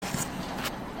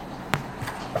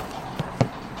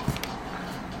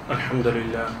الحمد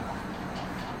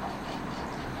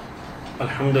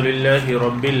لله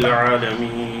رب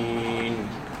العالمين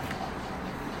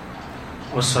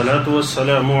والصلاة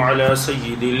والسلام على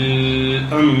سيد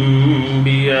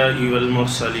الأنبياء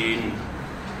والمرسلين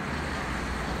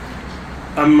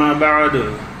أما بعد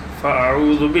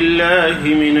فأعوذ بالله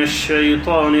من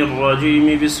الشيطان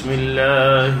الرجيم بسم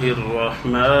الله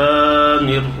الرحمن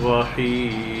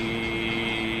الرحيم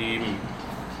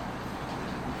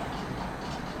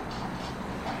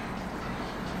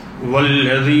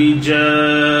والذي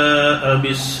جاء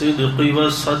بالصدق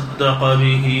وصدق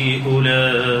به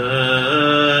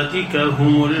أولئك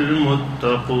هم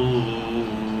المتقون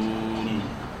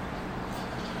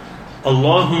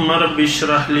اللهم رب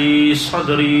اشرح لي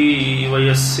صدري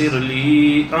ويسر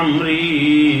لي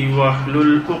أمري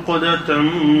واحلل عقدة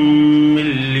من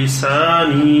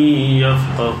لساني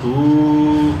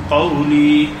يفقهوا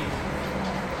قولي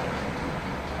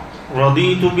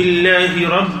رضيت بالله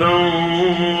ربا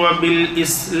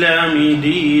وبالإسلام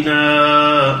دينا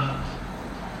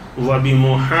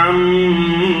وبمحمد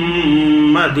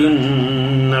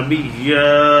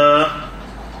نبيا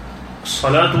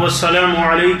الصلاة والسلام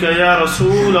عليك يا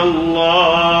رسول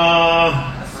الله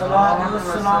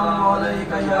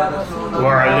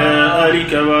وعلى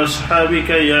آلك وأصحابك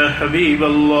يا حبيب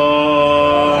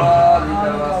الله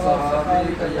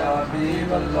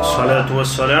الصلاة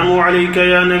والسلام عليك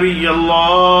يا نبي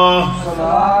الله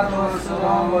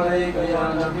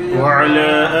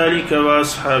وعلى آلك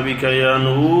وأصحابك يا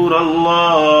نور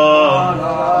الله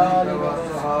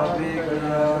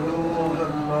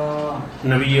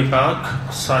نبی پاک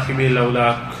صاحب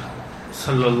الاولاق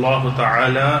صلی اللہ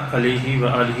تعالی علیہ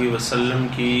وآلہ وسلم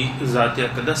کی ذات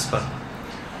اقدس پر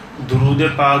درود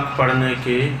پاک پڑھنے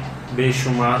کے بے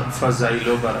شمار فضائل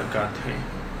و برکات ہیں۔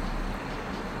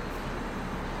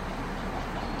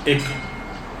 ایک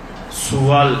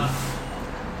سوال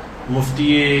مفتی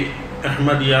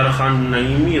احمد یار خان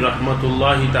نعیمی رحمۃ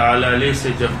اللہ تعالی علیہ سے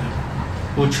جب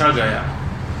پوچھا گیا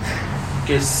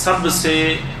کہ سب سے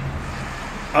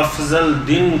افضل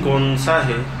دن کون سا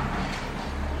ہے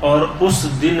اور اس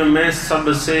دن میں سب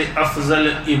سے افضل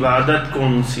عبادت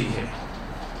کون سی ہے،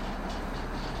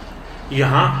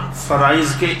 یہاں فرائض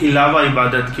کے علاوہ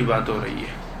عبادت کی بات ہو رہی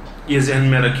ہے، یہ ذہن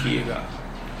میں رکھیے گا۔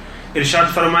 ارشاد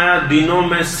فرمایا دنوں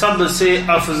میں سب سے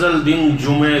افضل دن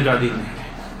جمعے کا دن ہے،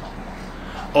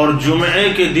 اور جمعے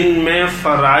کے دن میں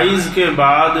فرائض کے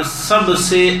بعد سب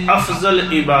سے افضل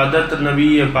عبادت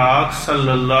نبی پاک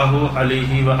صلی اللہ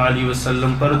علیہ وآلہ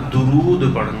وسلم پر درود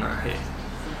پڑھنا ہے۔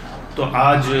 تو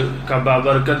آج کا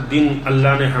بابرکت دن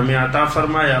اللہ نے ہمیں عطا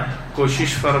فرمایا، کوشش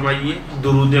فرمائیے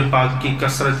درود پاک کی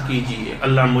کثرت کیجیے،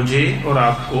 اللہ مجھے اور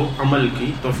آپ کو عمل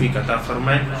کی توفیق عطا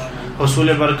فرمائے۔ حصول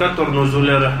برکت اور نزول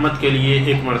رحمت کے لیے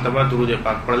ایک مرتبہ درود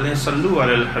پاک پڑھ لیں۔ صلو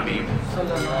علی الحبیب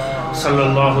صلی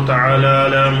اللہ تعالی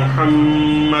علی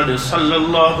محمد صلی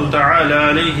اللہ تعالی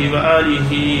علیہ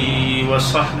وآلہ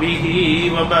وصحبہ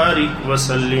وبارک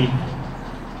وسلم۔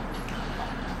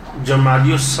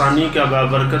 جمادی الثانی کا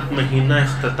بابرکت مہینہ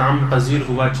اختتام پذیر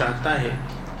ہوا چاہتا ہے۔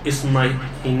 اس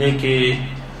مہینے کے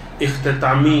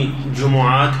اختتامی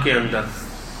جمعات کے اندر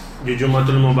جو جمعۃ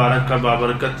المبارک کا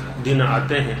بابرکت دن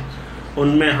آتے ہیں، ان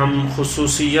میں ہم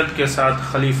خصوصیت کے ساتھ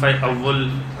خلیفہ اول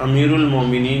امیر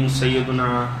المومنین سیدنا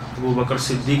ابو بکر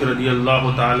صدیق رضی اللہ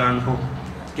تعالیٰ عنہ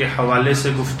کے حوالے سے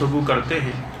گفتگو کرتے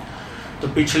ہیں۔ تو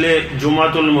پچھلے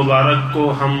جمعۃ المبارک کو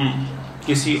ہم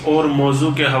کسی اور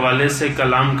موضوع کے حوالے سے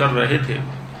کلام کر رہے تھے،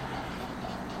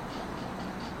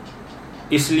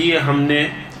 اس لیے ہم نے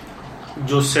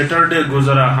جو سیٹرڈے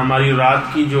گزرا، ہماری رات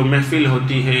کی جو محفل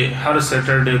ہوتی ہے ہر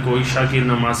سیٹرڈے کو عشاء کی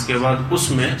نماز کے بعد، اس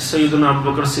میں سیدنا ابو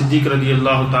بکر صدیق رضی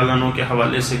اللہ تعالیٰ عنہ کے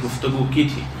حوالے سے گفتگو کی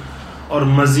تھی، اور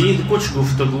مزید کچھ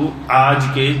گفتگو آج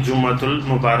کے جمعۃ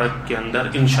المبارک کے اندر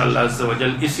انشاءاللہ عز و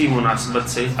جل اسی مناسبت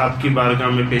سے آپ کی بارگاہ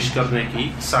میں پیش کرنے کی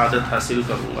سعادت حاصل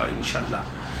کروں گا انشاءاللہ۔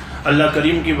 اللہ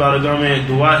کریم کی بارگاہ میں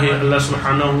دعا ہے اللہ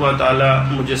سبحانہ و تعالی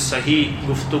مجھے صحیح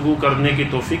گفتگو کرنے کی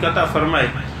توفیق عطا فرمائے،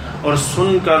 اور سن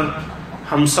کر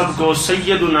ہم سب کو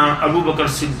سیدنا ابو بکر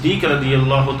صدیق رضی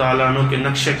اللہ تعالیٰ عنہ کے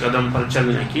نقش قدم پر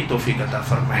چلنے کی توفیق عطا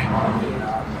فرمائے۔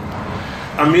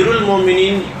 امیر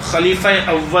المومنین خلیفہ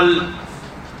اول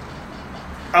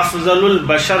افضل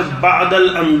البشر بعد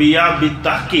الانبیاء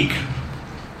بالتحقیق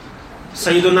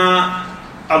سیدنا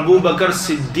ابو بکر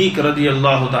صدیق رضی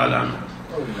اللہ تعالیٰ عنہ،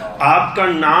 آپ کا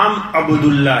نام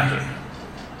عبداللہ ہے،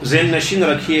 ذہن نشین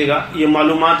رکھیے گا، یہ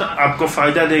معلومات آپ کو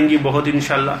فائدہ دیں گی بہت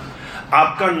انشاءاللہ۔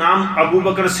 آپ کا نام ابو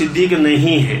بکر صدیق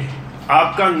نہیں ہے، آپ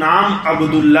کا نام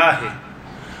عبداللہ ہے،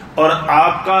 اور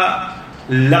آپ کا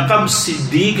لقب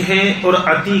صدیق ہے اور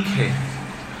عتیق ہے،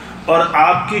 اور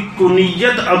آپ کی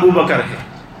کنیت ابو بکر ہے۔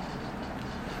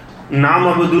 نام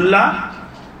عبداللہ،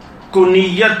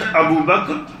 کنیت ابو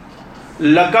بکر،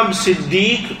 لقب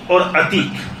صدیق اور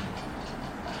عتیق۔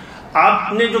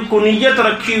 آپ نے جو کنیت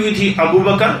رکھی ہوئی تھی ابو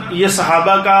بکر، یہ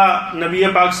صحابہ کا نبی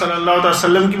پاک صلی اللہ علیہ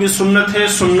وسلم کی بھی سنت ہے،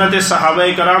 سنت صحابہ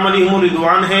کرام علیہم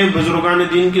رضوان ہے، بزرگان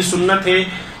دین کی سنت ہے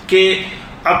کہ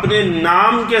اپنے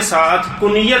نام کے ساتھ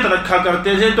کنیت رکھا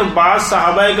کرتے تھے۔ تو بعض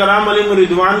صحابہ کرام علیہم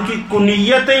رضوان کی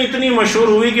کنیتیں اتنی مشہور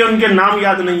ہوئی کہ ان کے نام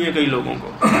یاد نہیں ہے کئی لوگوں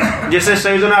کو، جیسے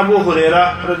سیدنا ابو ہریرہ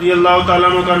رضی اللہ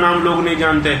تعالیٰ عنہ کا نام لوگ نہیں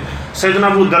جانتے، سیدنا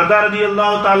ابو دردہ رضی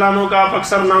اللہ تعالیٰ عنہ کا آپ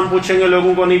اکثر نام پوچھیں گے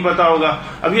لوگوں کو نہیں پتا ہوگا۔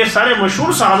 اب یہ سارے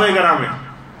مشہور صحابہ کرام ہیں۔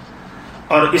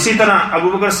 اور اسی طرح ابو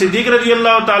بکر صدیق رضی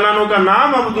اللہ تعالیٰ عنہ کا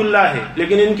نام عبداللہ ہے،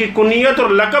 لیکن ان کی کنیت اور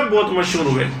لقب بہت مشہور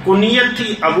ہوئے۔ کنیت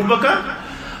تھی ابو بکر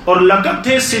اور لقب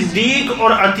تھے صدیق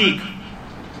اور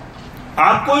عتیق۔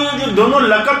 آپ کو یہ جو دونوں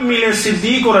لقب ملے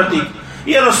صدیق اور عتیق،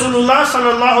 یہ رسول اللہ صلی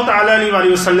اللہ تعالیٰ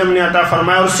علیہ وسلم نے عطا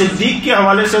فرمایا، اور صدیق کے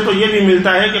حوالے سے تو یہ بھی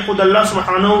ملتا ہے کہ خود اللہ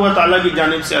سبحانہ و تعالیٰ کی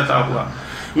جانب سے عطا ہوا۔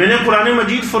 میں نے قرآن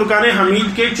مجید فرقان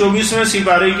حمید کے 24ویں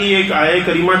سپارے کی ایک آیہ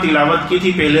کریمہ تلاوت کی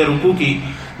تھی پہلے رکوع کی،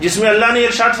 جس میں اللہ نے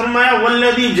ارشاد فرمایا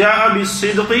والذی جاء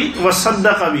بالصدق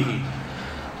وصدق بہ،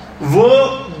 وہ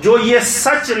جو یہ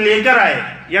سچ لے کر آئے،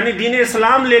 یعنی دین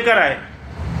اسلام لے کر آئے۔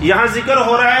 یہاں ذکر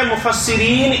ہو رہا ہے،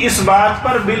 مفسرین اس بات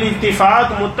پر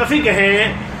بالاتفاق متفق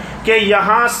ہیں کہ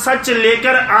یہاں سچ لے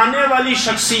کر آنے والی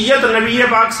شخصیت نبی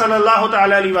پاک صلی اللہ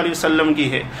تعالی علیہ وسلم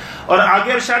کی ہے، اور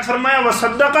آگے ارشاد فرمایا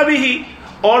وصدق بہ،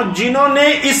 اور جنہوں نے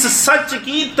اس سچ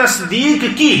کی تصدیق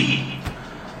کی۔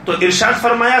 تو ارشاد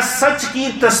فرمایا سچ کی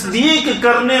تصدیق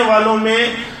کرنے والوں میں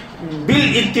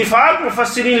بالاتفاق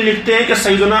مفسرین لکھتے ہیں کہ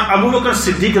سیدنا ابو بکر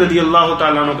صدیق رضی اللہ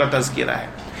تعالیٰ عنہ کا تذکرہ ہے۔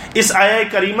 اس آیہ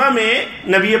کریمہ میں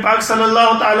نبی پاک صلی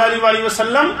اللہ تعالیٰ علیہ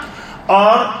وسلم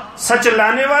اور سچ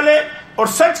لانے والے اور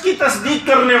سچ کی تصدیق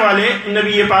کرنے والے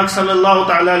نبی پاک صلی اللہ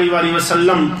تعالیٰ علیہ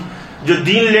وسلم جو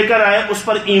دین لے کر آئے اس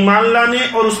پر ایمان لانے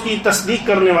اور اس کی تصدیق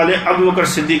کرنے والے ابو بکر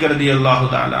صدیق رضی اللہ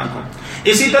تعالیٰ عنہ۔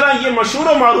 اسی طرح یہ مشہور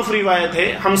و معروف روایت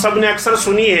ہے، ہم سب نے اکثر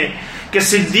سنی ہے کہ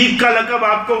صدیق کا لقب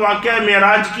آپ کو واقعہ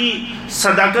معراج کی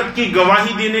صداقت کی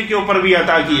گواہی دینے کے اوپر بھی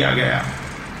عطا کیا گیا،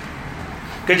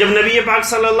 کہ جب نبی پاک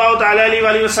صلی اللہ تعالی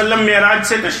علیہ وسلم معراج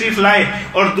سے تشریف لائے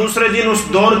اور دوسرے دن اس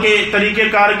دور کے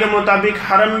طریقہ کار کے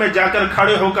مطابق حرم میں جا کر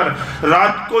کھڑے ہو کر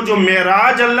رات کو جو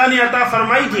معراج اللہ نے عطا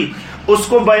فرمائی تھی اس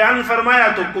کو بیان فرمایا،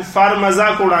 تو کفار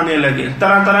مذاق اڑانے لگے،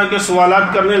 طرح طرح کے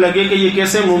سوالات کرنے لگے کہ یہ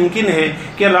کیسے ممکن ہے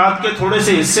کہ رات کے تھوڑے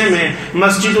سے حصے میں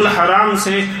مسجد الحرام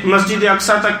سے مسجد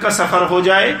اقصی تک کا سفر ہو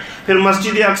جائے، پھر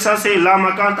مسجد اقصی سے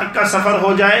لامکان تک کا سفر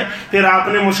ہو جائے، پھر آپ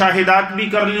نے مشاہدات بھی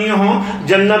کر لیے ہوں،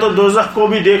 جنت و دوزخ کو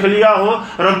بھی دیکھ لیا ہو،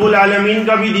 رب العالمین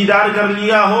کا بھی دیدار کر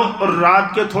لیا ہو، اور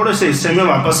رات کے تھوڑے سے حصے میں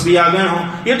واپس بھی آ گئے ہوں،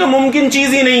 یہ تو ممکن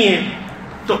چیز ہی نہیں ہے۔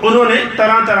 تو انہوں نے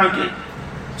طرح طرح کے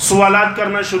سوالات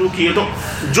کرنا شروع کیے۔ تو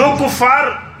جو کفار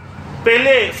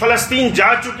پہلے فلسطین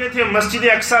جا چکے تھے، مسجد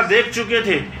اقصی دیکھ چکے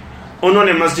تھے، انہوں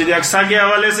نے مسجد اقصی کے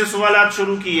حوالے سے سوالات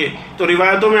شروع کیے۔ تو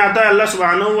روایتوں میں آتا ہے اللہ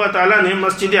سبحانہ و تعالیٰ نے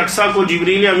مسجد اقصی کو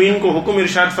جبریل امین کو حکم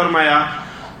ارشاد فرمایا،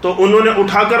 تو انہوں نے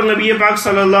اٹھا کر نبی پاک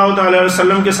صلی اللہ تعالی علیہ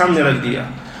وسلم کے سامنے رکھ دیا۔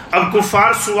 اب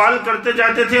کفار سوال کرتے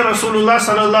جاتے تھے، رسول اللہ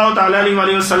صلی اللہ تعالی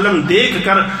علیہ وسلم دیکھ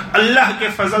کر اللہ کے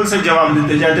فضل سے جواب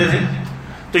دیتے جاتے تھے۔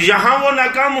 تو یہاں وہ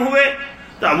ناکام ہوئے،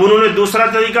 تو اب انہوں نے دوسرا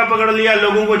طریقہ پکڑ لیا،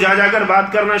 لوگوں کو جا جا کر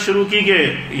بات کرنا شروع کی کہ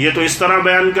یہ تو اس طرح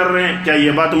بیان کر رہے ہیں، کیا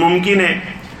یہ بات ممکن ہے؟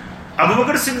 ابو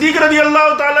بکر صدیق رضی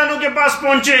اللہ تعالیٰ عنہ کے پاس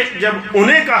پہنچے، جب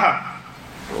انہیں کہا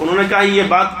تو انہوں نے کہا یہ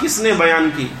بات کس نے بیان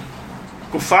کی؟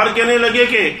 کفار کہنے لگے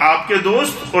کہ آپ کے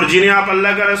دوست اور جنہیں آپ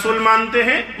اللہ کا رسول مانتے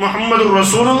ہیں محمد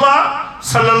الرسول اللہ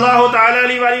صلی اللہ تعالیٰ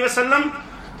علیہ وسلم۔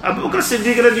 ابو بکر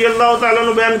صدیق رضی اللہ تعالیٰ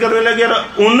عنہ بیان کرنے لگے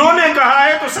انہوں نے کہا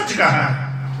ہے تو سچ کہا ہے۔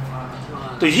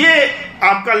 تو یہ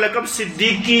آپ کا لقب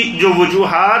صدیق کی جو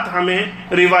وجوہات ہمیں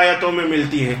روایتوں میں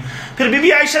ملتی ہے۔ پھر بی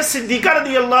بی عائشہ صدیقہ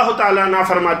رضی اللہ تعالیٰ عنہ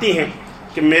فرماتی ہیں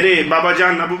کہ میرے بابا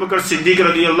جان ابو بکر صدیق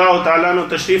رضی اللہ تعالیٰ عنہ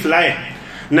تشریف لائے،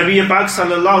 نبی پاک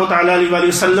صلی اللہ تعالیٰ علیہ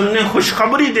وسلم نے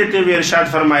خوشخبری دیتے ہوئے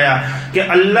ارشاد فرمایا کہ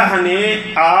اللہ نے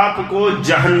آپ کو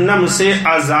جہنم سے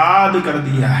آزاد کر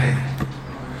دیا ہے۔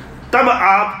 تب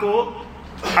آپ کو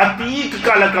عتیق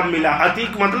کا لقب ملا۔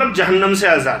 عتیق مطلب جہنم سے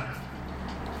آزاد،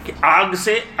 کہ آگ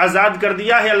سے آزاد کر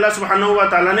دیا ہے اللہ سبحانہ و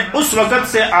تعالیٰ نے۔ اس وقت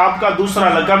سے آپ کا دوسرا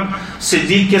لقب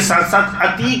صدیق کے ساتھ ساتھ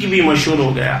عتیق بھی مشہور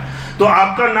ہو گیا۔ تو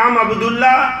آپ کا نام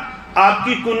عبداللہ، آپ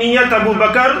کی کنیت ابو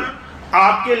بکر،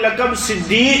 آپ کے لقب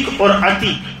صدیق اور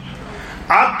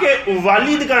عتیق۔ آپ کے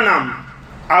والد کا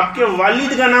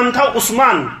نام تھا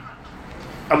عثمان۔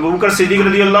 ابو بکر صدیق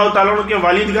رضی اللہ تعالیٰ عنہ کے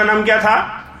والد کا نام کیا تھا؟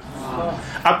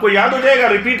 آپ کو یاد ہو جائے گا،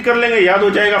 ریپیٹ کر لیں گے، یاد ہو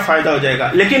جائے گا، فائدہ ہو جائے گا۔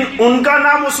 لیکن ان کا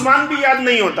نام عثمان بھی یاد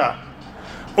نہیں ہوتا،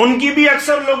 ان کی بھی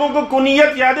اکثر لوگوں کو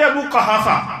کنیت یاد ہے ابو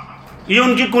قحافہ، یہ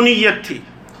ان کی کنیت تھی.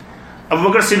 ابو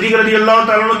بکر صدیق رضی اللہ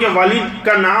تعالیٰ عنہ کے والد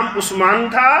کا نام عثمان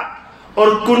تھا اور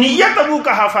کنیت ابو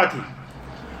قحافہ تھی.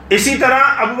 اسی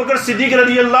طرح ابو بکر صدیق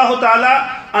رضی اللہ تعالیٰ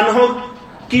عنہ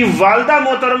کی والدہ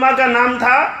محترمہ کا نام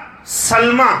تھا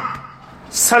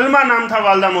سلمہ نام تھا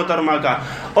والدہ محترمہ کا,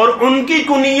 اور ان کی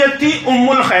کنیت تھی ام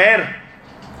الخیر.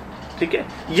 ٹھیک ہے,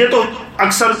 یہ تو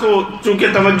اکثر کو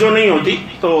چونکہ توجہ نہیں ہوتی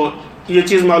تو یہ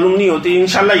چیز معلوم نہیں ہوتی.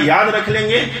 انشاءاللہ یاد رکھ لیں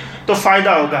گے تو فائدہ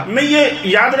ہوگا. میں یہ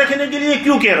یاد رکھنے کے لیے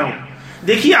کیوں کہہ رہا ہوں,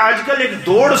 دیکھیے آج کل ایک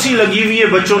دوڑ سی لگی ہوئی ہے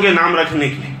بچوں کے نام رکھنے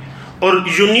کی, اور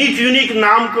یونیک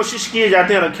نام کوشش کیے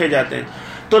جاتے ہیں, رکھے جاتے ہیں.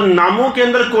 تو ناموں کے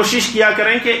اندر کوشش کیا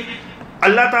کریں کہ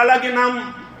اللہ تعالیٰ کے نام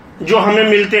جو ہمیں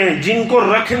ملتے ہیں جن کو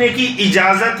رکھنے کی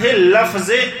اجازت ہے لفظ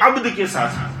عبد کے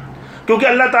ساتھ, کیونکہ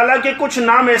اللہ تعالیٰ کے کچھ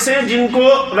نام ایسے ہیں جن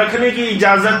کو رکھنے کی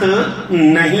اجازت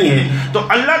نہیں ہے. تو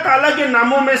اللہ تعالیٰ کے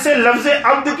ناموں میں سے لفظ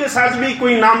عبد کے ساتھ بھی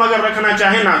کوئی نام اگر رکھنا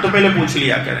چاہے نا تو پہلے پوچھ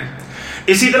لیا کریں.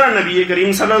 اسی طرح نبی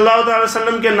کریم صلی اللہ علیہ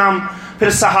وسلم کے نام, پھر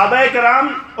صحابہ کرام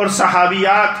اور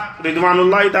صحابیات رضوان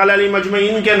اللہ تعالی علیہ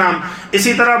مجمعین کے نام,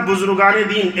 اسی طرح بزرگان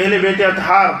دین اہل بیت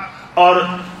اطہار اور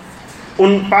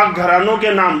ان پاک گھرانوں کے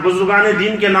نام, بزرگان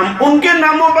دین کے نام, ان کے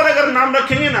ناموں پر اگر نام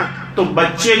رکھیں گے نا تو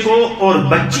بچے کو اور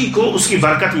بچی کو اس کی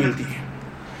برکت ملتی ہے.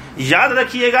 یاد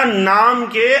رکھیے گا نام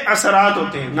کے اثرات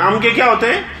ہوتے ہیں. نام کے کیا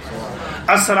ہوتے ہیں؟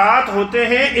 اثرات ہوتے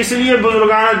ہیں. اس لیے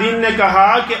بزرگان دین نے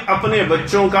کہا کہ اپنے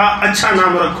بچوں کا اچھا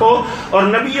نام رکھو, اور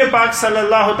نبی پاک صلی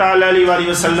اللہ تعالی علیہ وآلہ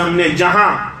وسلم نے جہاں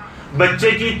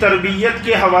بچے کی تربیت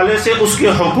کے حوالے سے اس کے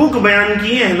حقوق بیان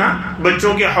کیے ہیں نا,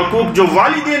 بچوں کے حقوق جو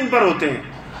والدین پر ہوتے ہیں,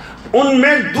 ان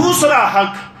میں دوسرا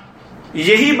حق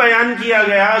یہی بیان کیا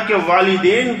گیا کہ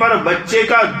والدین پر بچے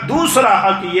کا دوسرا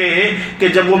حق یہ ہے کہ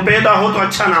جب وہ پیدا ہو تو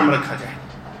اچھا نام رکھا جائے.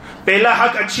 پہلا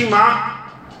حق اچھی ماں,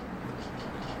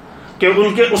 کہ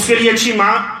اس کے لیے اچھی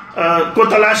ماں کو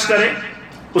تلاش کرے,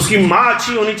 اس کی ماں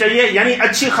اچھی ہونی چاہیے, یعنی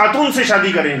اچھی خاتون سے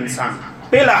شادی کرے انسان.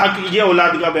 پہلا حق یہ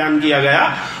اولاد کا بیان کیا گیا,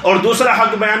 اور دوسرا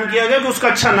حق بیان کیا گیا کہ اس کا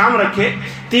اچھا نام رکھے.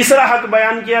 تیسرا حق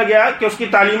بیان کیا گیا کہ اس کی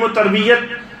تعلیم و تربیت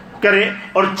کرے,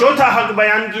 اور چوتھا حق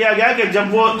بیان کیا گیا کہ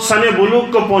جب وہ سن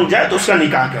بلوغ کو پہنچ جائے تو اس کا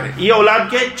نکاح کرے. یہ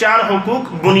اولاد کے 4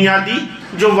 حقوق بنیادی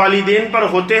جو والدین پر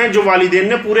ہوتے ہیں, جو والدین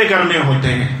نے پورے کرنے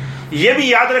ہوتے ہیں. یہ بھی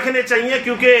یاد رکھنے چاہیے,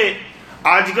 کیونکہ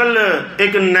آج کل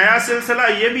ایک نیا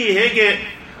سلسلہ یہ بھی ہے کہ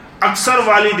اکثر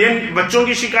والدین بچوں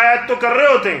کی شکایت تو کر رہے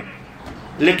ہوتے ہیں,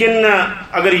 لیکن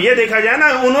اگر یہ دیکھا جائے نا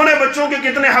انہوں نے بچوں کے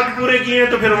کتنے حق پورے کیے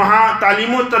ہیں تو پھر وہاں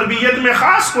تعلیم و تربیت میں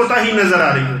خاص کوتاہی نظر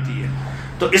آ رہی ہوتی ہے.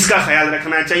 تو اس کا خیال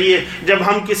رکھنا چاہیے. جب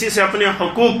ہم کسی سے اپنے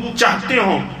حقوق چاہتے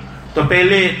ہوں تو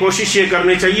پہلے کوشش یہ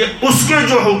کرنی چاہیے اس کے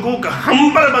جو حقوق ہم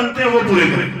پر بنتے ہیں وہ پورے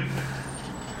کریں.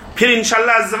 پھر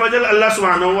انشاءاللہ عز و جل اللہ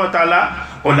سبحانہ و تعالی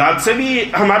اولاد سے بھی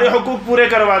ہمارے حقوق پورے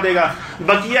کروا دے گا.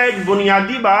 بقیہ ایک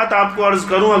بنیادی بات آپ کو عرض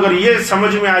کروں, اگر یہ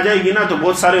سمجھ میں آ جائے گی نا تو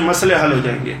بہت سارے مسئلے حل ہو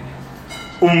جائیں گے.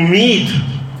 امید,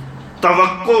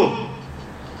 توقع,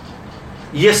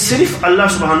 یہ صرف اللہ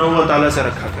سبحانہ و تعالی سے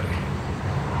رکھا کریں.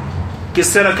 کس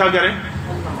سے رکھا کریں؟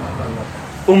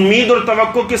 امید اور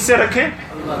توقع کس سے رکھیں؟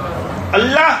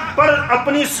 اللہ پر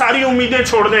اپنی ساری امیدیں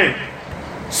چھوڑ دیں.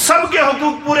 سب کے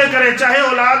حقوق پورے کریں, چاہے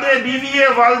اولاد ہے, بیوی ہے,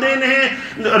 والدین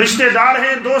ہیں, رشتہ دار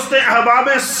ہیں, دوست ہیں, احباب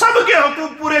ہیں, سب کے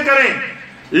حقوق پورے کریں,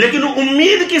 لیکن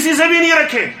امید کسی سے بھی نہیں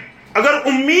رکھیں. اگر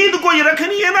امید کوئی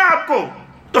رکھنی ہے نا آپ کو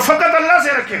تو فقط اللہ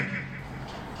سے رکھیں.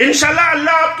 انشاءاللہ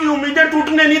اللہ آپ کی امیدیں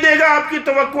ٹوٹنے نہیں دے گا. آپ کی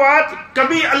توقعات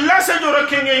کبھی اللہ سے جو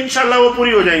رکھیں گے انشاءاللہ وہ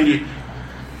پوری ہو جائیں گی.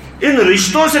 ان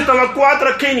رشتوں سے توقعات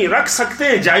رکھیں ہی نہیں, رکھ سکتے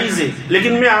ہیں, جائز ہے,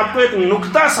 لیکن میں آپ کو ایک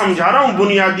نقطہ سمجھا رہا ہوں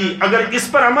بنیادی. اگر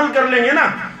اس پر عمل کر لیں گے نا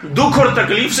دکھ اور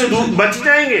تکلیف سے بچ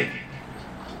جائیں گے.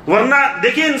 ورنہ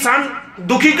دیکھیے انسان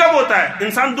دکھی کب ہوتا ہے؟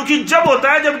 انسان دکھی جب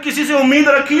ہوتا ہے جب کسی سے امید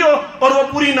رکھی ہو اور وہ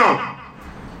پوری نہ ہو.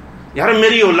 یار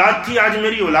میری اولاد تھی, آج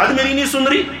میری اولاد میری نہیں سن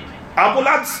رہی. آپ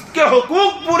اولاد کے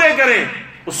حقوق پورے کریں,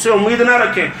 اس سے امید نہ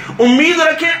رکھیں. امید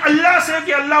رکھیں اللہ سے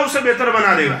کہ اللہ اسے بہتر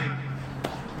بنا دے گا.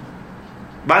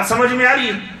 بات سمجھ میں آ رہی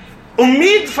ہے؟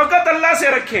 امید فقط اللہ سے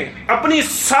رکھیں. اپنی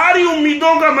ساری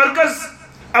امیدوں کا مرکز,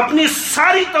 اپنی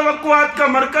ساری توقعات کا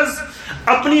مرکز,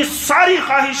 اپنی ساری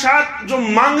خواہشات جو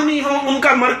مانگنی ہو ان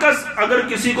کا مرکز اگر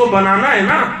کسی کو بنانا ہے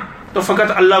نا تو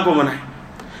فقط اللہ کو بنائیں.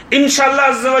 انشاءاللہ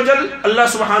عز و جل اللہ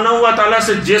سبحانہ و تعالیٰ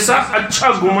سے جیسا اچھا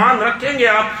گمان رکھیں گے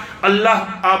آپ, اللہ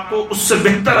آپ کو اس سے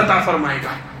بہتر عطا فرمائے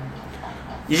گا.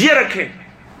 یہ رکھیں,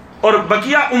 اور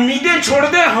بقیہ امیدیں چھوڑ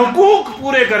دیں, حقوق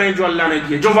پورے کریں جو اللہ نے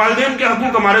کیے. جو والدین کے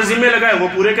حقوق ہمارے ذمہ لگائے وہ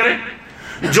پورے کریں,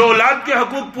 جو اولاد کے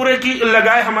حقوق پورے کی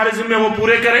لگائے ہمارے ذمہ وہ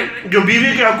پورے کریں, جو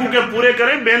بیوی کے حقوق کے پورے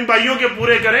کریں, بہن بھائیوں کے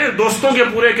پورے کریں, دوستوں کے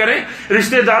پورے کریں,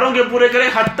 رشتہ داروں کے پورے کریں,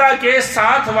 حتیٰ کہ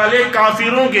ساتھ والے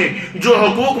کافروں کے جو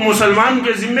حقوق مسلمان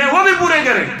کے ذمہ وہ بھی پورے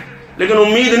کریں. لیکن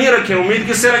امید نہیں رکھیں. امید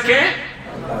کس سے رکھیں؟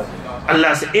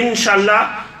 اللہ سے انشاءاللہ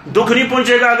دکھ نہیں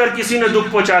پہنچے گا اگر کسی نے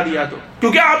دکھ پہنچا دیا تو،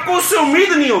 کیونکہ آپ کو اس سے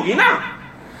امید نہیں ہوگی نا.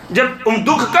 جب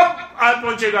دکھ کب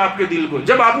پہنچے گا آپ کے دل کو؟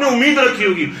 جب آپ نے امید رکھی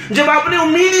ہوگی. جب آپ نے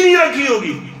امید ہی نہیں رکھی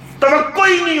ہوگی، توقع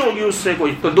ہی نہیں ہوگی اس سے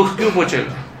کوئی، تو دکھ کیوں پہنچے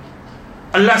گا؟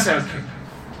 اللہ سے رکھے.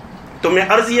 تو میں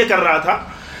عرض یہ کر رہا تھا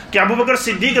کہ ابو بکر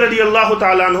صدیق رضی اللہ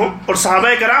تعالیٰ عنہ اور صحابہ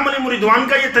کرام علیہ رضوان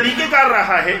کا یہ طریقہ کار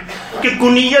رہا ہے کہ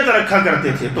کنیت رکھا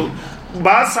کرتے تھے. تو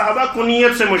بعض صحابہ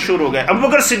کنیت سے مشہور ہو گئے. ابو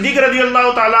بکر صدیق رضی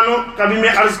اللہ تعالیٰ عنہ کا بھی میں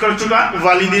عرض کر چکا،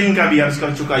 والدین کا بھی عرض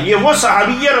کر چکا. یہ وہ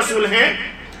صحابی رسول ہیں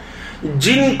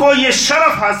جن کو یہ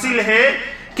شرف حاصل ہے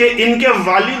کہ ان کے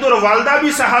والد اور والدہ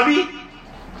بھی صحابی،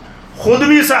 خود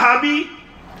بھی صحابی،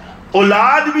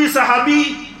 اولاد بھی صحابی،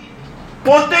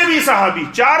 پوتے بھی صحابی.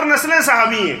 4 نسلیں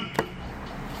صحابی ہیں.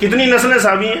 کتنی نسلیں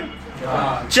صحابی ہیں؟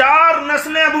 4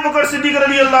 نسلیں ابو بکر صدیق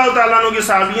رضی اللہ تعالیٰ عنہ کے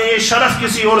صحابی ہیں. یہ شرف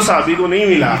کسی اور صحابی کو نہیں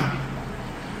ملا.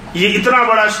 یہ اتنا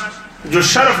بڑا جو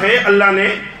شرف ہے اللہ نے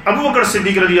ابو بکر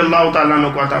صدیق رضی اللہ تعالیٰ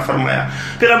عنہ کو عطا فرمایا.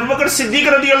 پھر ابو بکر صدیق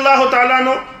رضی اللہ تعالیٰ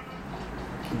عنہ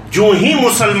جو ہی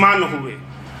مسلمان ہوئے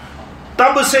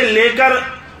تب سے لے کر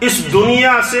اس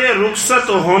دنیا سے رخصت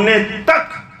ہونے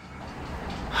تک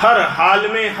ہر حال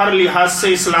میں ہر لحاظ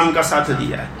سے اسلام کا ساتھ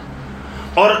دیا ہے.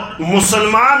 اور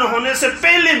مسلمان ہونے سے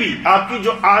پہلے بھی آپ کی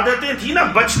جو عادتیں تھی نا،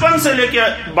 بچپن سے لے کے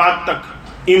بعد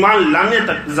تک، ایمان لانے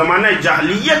تک، زمانہ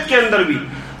جاہلیت کے اندر بھی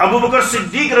ابو بکر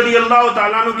صدیق رضی اللہ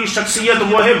تعالیٰ عنہ کی شخصیت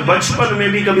وہ ہے بچپن میں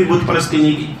بھی کبھی بت پرستی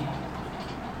نہیں کی.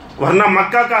 ورنہ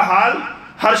مکہ کا حال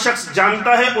ہر شخص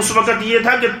جانتا ہے. اس وقت یہ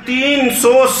تھا کہ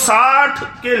 360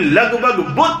 کے لگ بھگ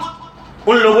بت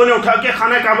ان لوگوں نے اٹھا کے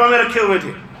خانہ کعبہ میں رکھے ہوئے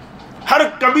تھے. ہر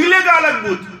قبیلے کا الگ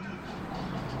بت.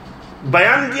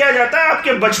 بیان کیا جاتا ہے آپ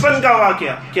کے بچپن کا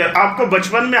واقعہ کہ آپ کو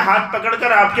بچپن میں ہاتھ پکڑ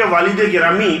کر آپ کے والد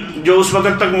گرامی جو اس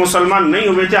وقت تک مسلمان نہیں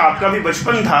ہوئے تھے، آپ کا بھی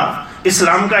بچپن تھا،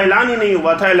 اسلام کا اعلان ہی نہیں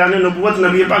ہوا تھا، اعلان نبوت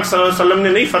نبی پاک صلی اللہ علیہ وسلم نے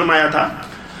نہیں فرمایا تھا.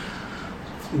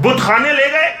 بت خانے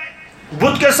لے گئے،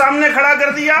 بت کے سامنے کھڑا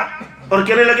کر دیا اور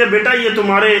کہنے لگے بیٹا یہ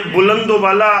تمہارے بلند و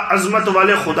بالا عظمت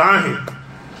والے خدا ہیں.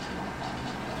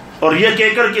 اور یہ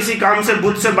کہہ کر کسی کام سے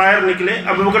بت سے باہر نکلے.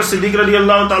 ابو بکر صدیق رضی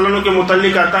اللہ تعالیٰ عنہ کے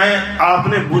متعلق آتا ہے آپ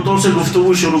نے بتوں سے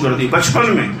گفتگو شروع کر دی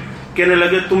بچپن میں. کہنے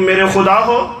لگے تم میرے خدا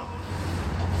ہو،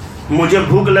 مجھے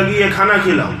بھوک لگی ہے، کھانا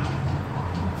کھلاؤ.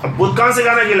 اب بت کہاں سے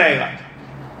کھانا کھلائے گا؟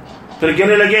 پھر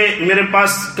کہنے لگے میرے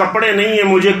پاس کپڑے نہیں ہیں،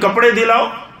 مجھے کپڑے دلاؤ.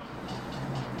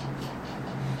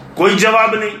 کوئی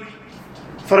جواب نہیں.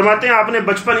 فرماتے ہیں آپ نے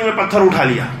بچپن ہی میں پتھر اٹھا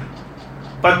لیا.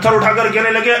 پتھر اٹھا کر کہنے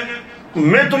لگے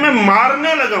میں تمہیں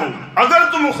مارنے لگا ہوں، اگر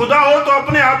تم خدا ہو تو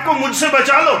اپنے آپ کو مجھ سے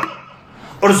بچا لو.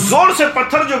 اور زور سے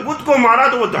پتھر جو بت کو مارا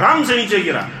تو وہ دھڑام سے نیچے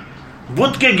گرا.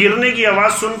 بت کے گرنے کی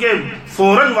آواز سن کے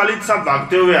فوراً والد صاحب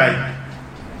بھاگتے ہوئے آئے.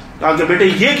 کہا کہ بیٹے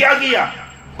یہ کیا کیا؟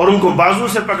 اور ان کو بازو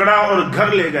سے پکڑا اور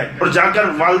گھر لے گئے. اور جا کر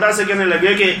والدہ سے کہنے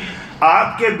لگے کہ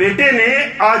آپ کے بیٹے نے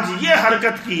آج یہ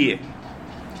حرکت کی ہے،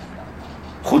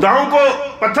 خداؤں کو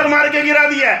پتھر مار کے گرا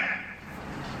دیا ہے.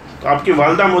 تو آپ کی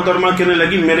والدہ محترمہ کہنے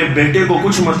لگی میرے بیٹے کو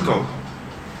کچھ مت کہو.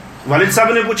 والد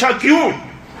صاحب نے پوچھا کیوں؟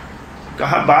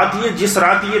 کہا بات یہ جس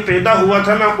رات یہ پیدا ہوا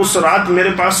تھا نا، اس رات میرے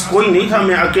پاس کوئی نہیں تھا،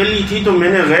 میں اکیلی تھی. تو میں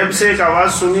نے غیب سے ایک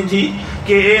آواز سنی تھی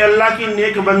کہ اے اللہ کی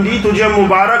نیک بندی تجھے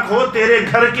مبارک ہو، تیرے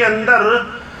گھر کے اندر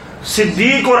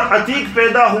صدیق اور عتیق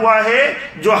پیدا ہوا ہے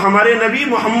جو ہمارے نبی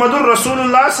محمد الرسول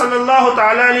اللہ صلی اللہ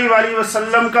تعالی علیہ وآلہ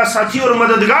وسلم کا ساتھی اور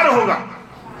مددگار ہوگا.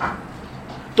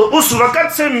 تو اس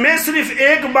وقت سے میں صرف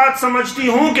ایک بات سمجھتی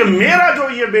ہوں کہ میرا جو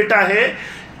یہ بیٹا ہے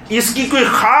اس کی کوئی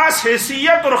خاص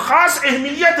حیثیت اور خاص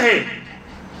اہمیت ہے،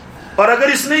 اور اگر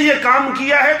اس نے یہ کام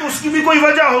کیا ہے تو اس کی بھی کوئی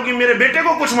وجہ ہوگی، میرے بیٹے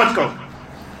کو کچھ مت کہو.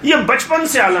 یہ بچپن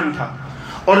سے عالم تھا.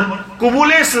 اور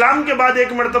قبول اسلام کے بعد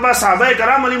ایک مرتبہ صحابہ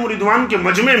کرام علیہ رضوان کے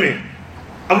مجمع میں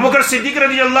ابو بکر صدیق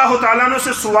رضی اللہ تعالیٰ عنہ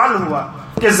سے سوال ہوا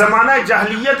کہ زمانہ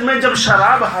جاہلیت میں جب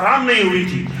شراب حرام نہیں ہوئی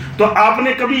تھی تو آپ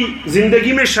نے کبھی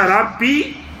زندگی میں شراب پی؟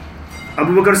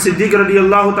 ابو بکر صدیق رضی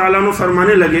اللہ تعالیٰ عنہ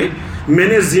فرمانے لگے میں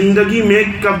نے زندگی میں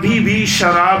کبھی بھی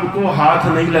شراب کو ہاتھ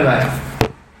نہیں لگایا،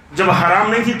 جب حرام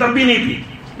نہیں تھی تب بھی نہیں پی.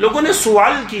 لوگوں نے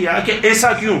سوال کیا کہ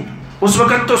ایسا کیوں؟ اس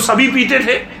وقت تو سبھی پیتے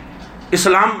تھے،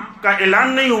 اسلام کا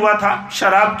اعلان نہیں ہوا تھا،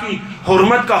 شراب کی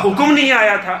حرمت کا حکم نہیں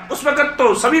آیا تھا، اس وقت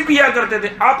تو سبھی پیا کرتے تھے،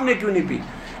 آپ نے کیوں نہیں پی؟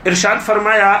 ارشاد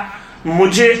فرمایا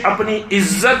مجھے اپنی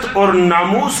عزت اور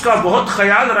ناموس کا بہت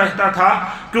خیال رہتا تھا،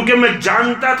 کیونکہ میں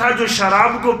جانتا تھا جو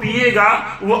شراب کو پیے گا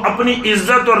وہ اپنی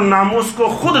عزت اور ناموس کو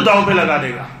خود داؤ پہ لگا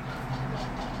دے گا.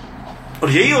 اور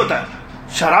یہی ہوتا ہے،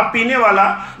 شراب پینے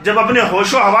والا جب اپنے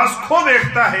ہوش و حواس کھو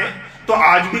بیٹھتا ہے تو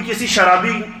آج بھی کسی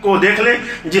شرابی کو دیکھ لیں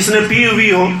جس نے پی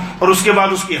ہوئی ہو اور اس کے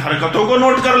بعد اس کی حرکتوں کو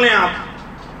نوٹ کر لیں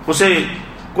آپ، اسے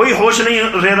کوئی ہوش نہیں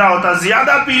رہ رہا ہوتا.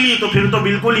 زیادہ پی لی تو پھر تو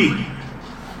بالکل ہی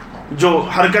جو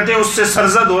حرکتیں اس سے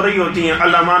سرزد ہو رہی ہوتی ہیں،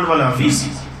 الامان والحفیظ.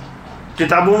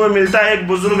 کتابوں میں ملتا ہے ایک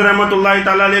بزرگ رحمۃ اللہ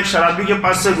تعالیٰ علیہ ایک شرابی کے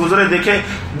پاس سے گزرے،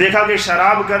 دیکھا کہ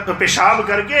پیشاب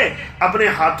کر کے اپنے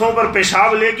ہاتھوں پر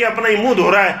پیشاب لے کے اپنا ہی منہ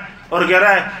دھو رہا ہے اور کہہ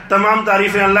رہا ہے تمام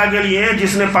تعریفیں اللہ کے لیے ہیں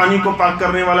جس نے پانی کو پاک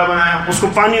کرنے والا بنایا. اس کو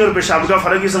پانی اور پیشاب کا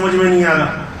فرق ہی سمجھ میں نہیں آ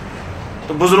رہا.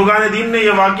 تو بزرگان دین نے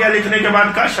یہ واقعہ لکھنے کے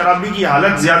بعد کہا شرابی کی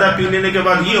حالت زیادہ پی لینے کے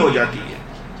بعد یہ ہو جاتی ہے.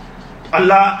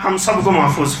 اللہ ہم سب کو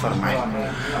محفوظ فرمائے.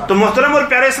 تو محترم اور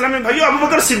پیارے اسلامی بھائیو، ابو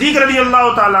بکر صدیق رضی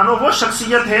اللہ تعالیٰ عنہ وہ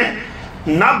شخصیت ہے،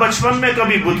 نہ بچپن میں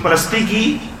کبھی بت پرستی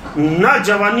کی، نہ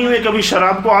جوانی میں کبھی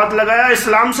شراب کو ہاتھ لگایا،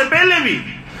 اسلام سے پہلے بھی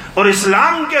اور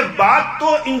اسلام کے بعد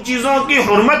تو ان چیزوں کی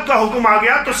حرمت کا حکم آ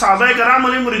گیا. تو صحابہ کرام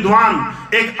علیہم رضوان،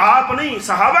 ایک آپ نہیں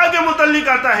صحابہ کے متعلق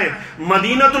آتا ہے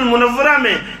مدینہ المنورہ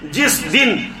میں جس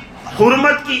دن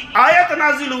حرمت کی آیت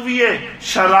نازل ہوئی ہے،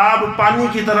 شراب پانی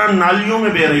کی طرح نالیوں میں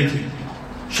بہہ رہی تھی.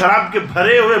 شراب کے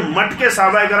بھرے ہوئے مٹکے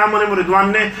صحابہ کرام علیہم رضوان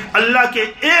نے اللہ کے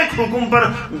ایک حکم پر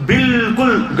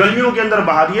بالکل گلیوں کے اندر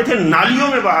بہا دیے تھے، نالیوں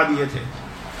میں بہا دیے تھے.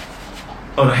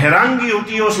 اور حیرانگی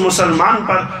ہوتی ہے اس مسلمان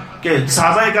پر کہ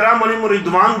صحابہ کرام علیہم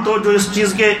رضوان تو جو اس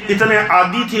چیز کے اتنے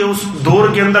عادی تھے، اس دور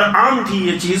کے اندر عام تھی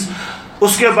یہ چیز،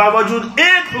 اس کے باوجود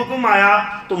ایک حکم آیا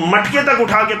تو مٹکے تک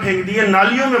اٹھا کے پھینک دیے،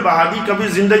 نالیوں میں بہا دی، کبھی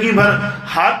زندگی بھر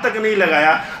ہاتھ تک نہیں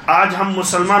لگایا. آج ہم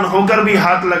مسلمان ہو کر بھی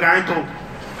ہاتھ لگائیں تو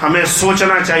ہمیں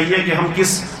سوچنا چاہیے کہ ہم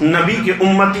کس نبی کے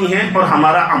امتی ہیں اور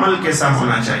ہمارا عمل کیسا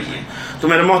ہونا چاہیے. تو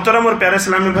میرے محترم اور پیارے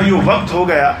اسلامی بھائیو، وقت ہو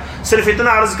گیا. صرف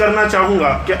اتنا عرض کرنا چاہوں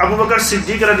گا کہ ابو بکر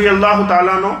صدیق رضی اللہ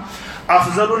تعالیٰ عنہ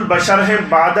افضل البشر ہے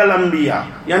بعد الانبیاء،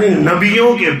 یعنی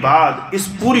نبیوں کے بعد اس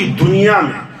پوری دنیا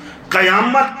میں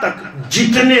قیامت تک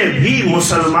جتنے بھی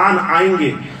مسلمان آئیں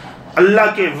گے،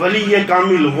 اللہ کے ولی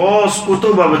کامل، غوث،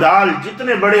 کتب، ابدال،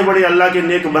 جتنے بڑے بڑے اللہ کے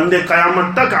نیک بندے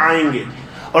قیامت تک آئیں گے،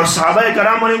 اور صحابہ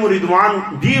کرام علیہم رضوان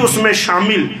بھی اس میں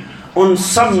شامل. ان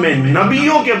سب میں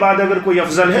نبیوں کے بعد اگر کوئی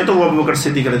افضل ہے تو وہ ابو بکر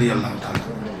صدیق رضی اللہ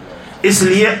تعالیٰ. اس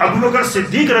لیے ابو بکر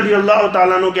صدیق رضی اللہ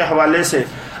تعالیٰ عنہ کے حوالے سے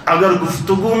اگر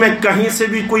گفتگو میں کہیں سے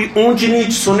بھی کوئی اونچ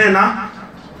نیچ سنے نا،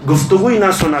 گفتگو ہی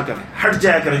نہ سنا کرے، ہٹ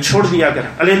جایا کرے، چھوڑ دیا کرے،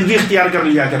 علیحدگی اختیار کر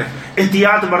لیا کرے،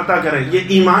 احتیاط برتا کرے. یہ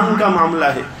ایمان کا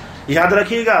معاملہ ہے. یاد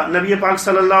رکھیے گا نبی پاک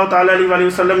صلی اللہ تعالیٰ علیہ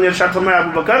وسلم نے ارشاد فرمایا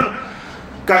ابو بکر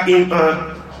کا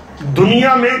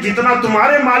دنیا میں جتنا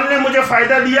تمہارے مال نے مجھے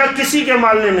فائدہ دیا کسی کے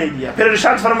مال نے نہیں دیا. پھر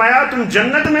ارشاد فرمایا تم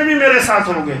جنت میں بھی میرے ساتھ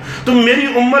ہوگے، تم میری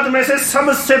امت میں سے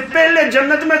سب سے پہلے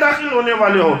جنت میں داخل ہونے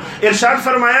والے ہو. ارشاد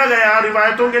فرمایا گیا،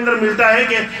 روایتوں کے اندر ملتا ہے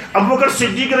کہ ابو بکر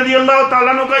صدیق رضی اللہ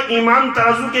تعالیٰ عنہ کا ایمان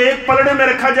ترازو کے ایک پلڑے میں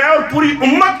رکھا جائے اور پوری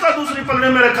امت کا دوسری پلڑے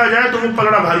میں رکھا جائے تو وہ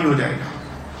پلڑا بھاری ہو جائے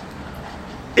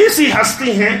گا. ایسی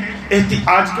ہستی ہیں.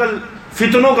 آج کل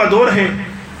فتنوں کا دور ہے،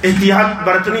 احتیاط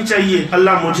برتنی چاہیے.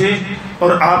 اللہ مجھے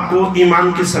اور آپ کو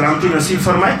ایمان کی سلامتی نصیب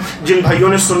فرمائے. جن بھائیوں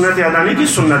نے سنت ادا نہیں کی،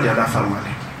 سنت ادا فرما لے.